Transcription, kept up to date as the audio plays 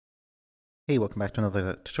Hey, welcome back to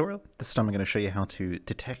another tutorial. This time I'm going to show you how to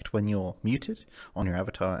detect when you're muted on your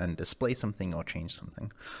avatar and display something or change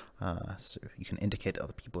something. So you can indicate to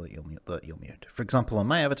other people that you're mute. For example, on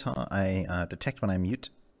my avatar, I detect when I'm mute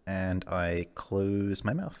and I close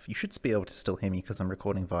my mouth. You should be able to still hear me because I'm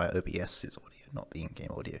recording via OBS's audio, not the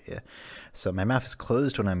in-game audio here. So my mouth is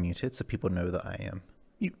closed when I'm muted, so people know that I am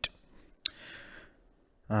mute.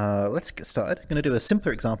 Let's get started. I'm going to do a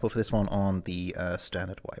simpler example for this one on the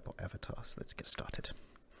standard Wybot avatar, so let's get started.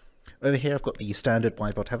 Over here I've got the standard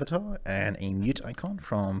Wybot avatar and a mute icon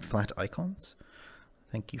from Flat Icons.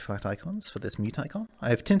 Thank you, Flat Icons, for this mute icon.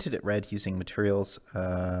 I've tinted it red using materials,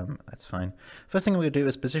 that's fine. First thing I'm going to do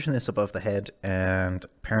is position this above the head and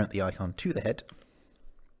parent the icon to the head.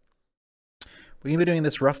 We're going to be doing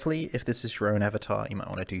this roughly. If this is your own avatar, you might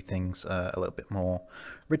want to do things a little bit more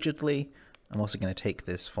rigidly. I'm also going to take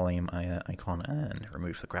this volume icon and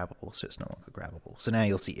remove the grabbable so it's no longer grabbable. So now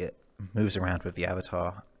you'll see it moves around with the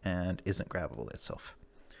avatar and isn't grabbable itself.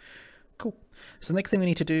 Cool. So the next thing we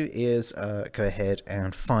need to do is go ahead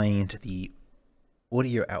and find the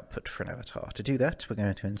audio output for an avatar. To do that, we're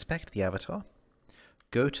going to inspect the avatar,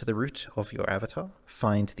 go to the root of your avatar,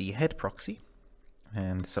 find the head proxy,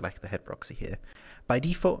 and select the head proxy here. By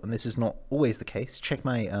default, and this is not always the case, check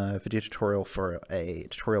my video tutorial for a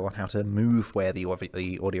tutorial on how to move where the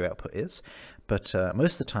audio output is, but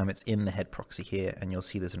most of the time it's in the head proxy here, and you'll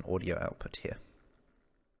see there's an audio output here.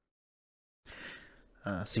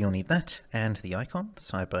 So you'll need that and the icon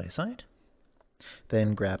side by side.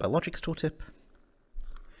 Then grab a Logix tooltip,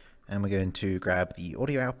 and we're going to grab the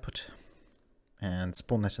audio output and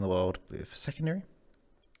spawn that in the world with secondary.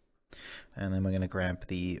 And then we're going to grab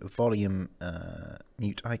the volume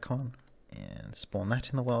mute icon and spawn that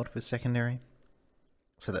in the world with secondary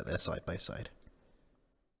so that they're side by side.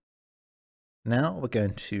 Now we're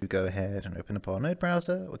going to go ahead and open up our node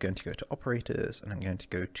browser. We're going to go to operators and I'm going to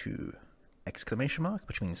go to exclamation mark,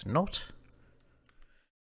 which means not,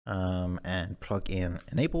 and plug in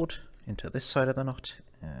enabled into this side of the not,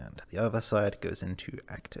 and the other side goes into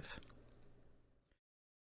active.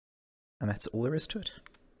 And that's all there is to it.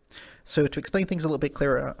 So to explain things a little bit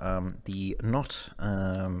clearer, the not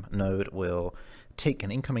node will take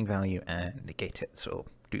an incoming value and negate it, so it'll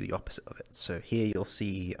do the opposite of it. So here you'll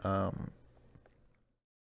see that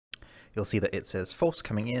it says false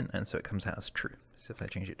coming in, and so it comes out as true. So if I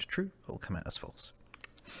change it to true, it will come out as false.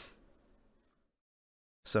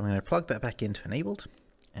 So I'm going to plug that back into enabled,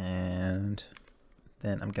 and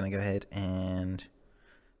then I'm going to go ahead and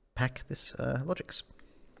pack this Logix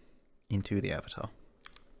into the avatar.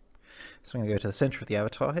 So I'm going to go to the center of the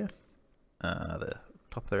avatar here, the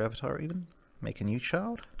top of their avatar even, make a new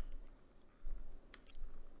child,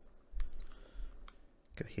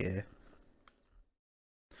 go here,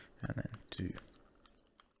 and then do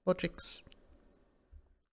Logix,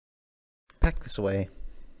 pack this away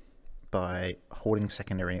by holding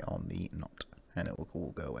secondary on the not, and it will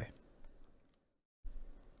all go away.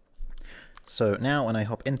 So now when I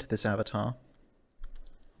hop into this avatar,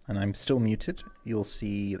 and I'm still muted, you'll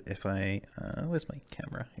see if I, where's my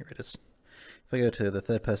camera? Here it is. If I go to the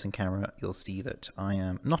third person camera, you'll see that I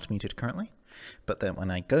am not muted currently, but then when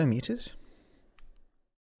I go muted,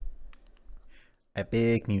 a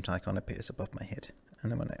big mute icon appears above my head.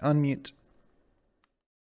 And then when I unmute,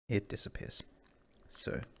 it disappears.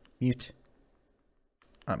 So mute,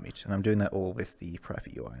 unmute, and I'm doing that all with the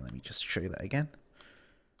private UI. Let me just show you that again.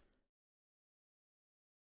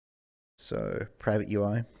 So private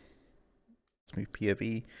UI, let's move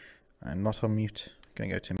POV, I'm not on mute, I'm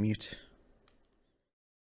going to go to mute,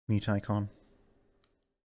 mute icon,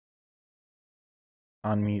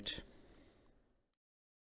 unmute,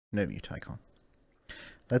 no mute icon.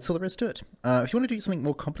 That's all there is to it. If you want to do something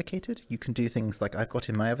more complicated, you can do things like I've got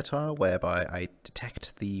in my avatar, whereby I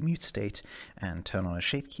detect the mute state and turn on a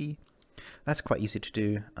shape key. That's quite easy to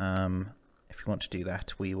do. If you want to do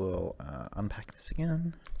that, we will unpack this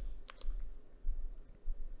again.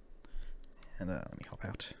 And let me hop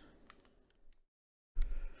out.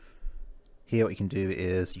 Here what you can do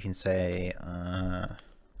is you can say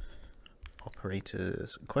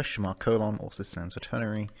operators question mark colon also stands for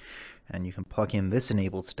ternary, and you can plug in this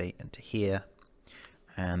enabled state into here,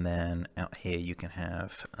 and then out here you can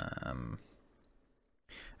have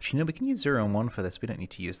actually no, we can use 0 and 1 for this. We don't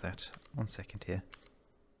need to use that. 1 second here.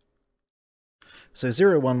 So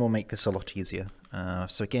 0, 1 will make this a lot easier.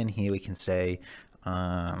 So again here we can say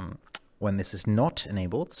when this is not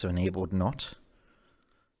enabled, so enabled not,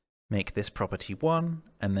 make this property 1,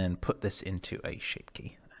 and then put this into a shape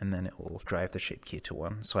key, and then it will drive the shape key to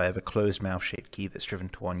 1. So I have a closed mouth shape key that's driven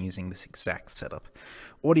to 1 using this exact setup.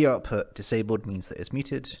 Audio output disabled means that it's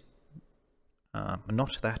muted,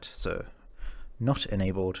 not that, so not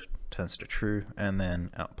enabled turns to true, and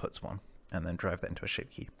then outputs 1, and then drive that into a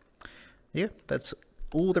shape key. Yeah, that's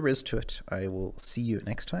all there is to it. I will see you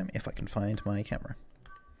next time if I can find my camera.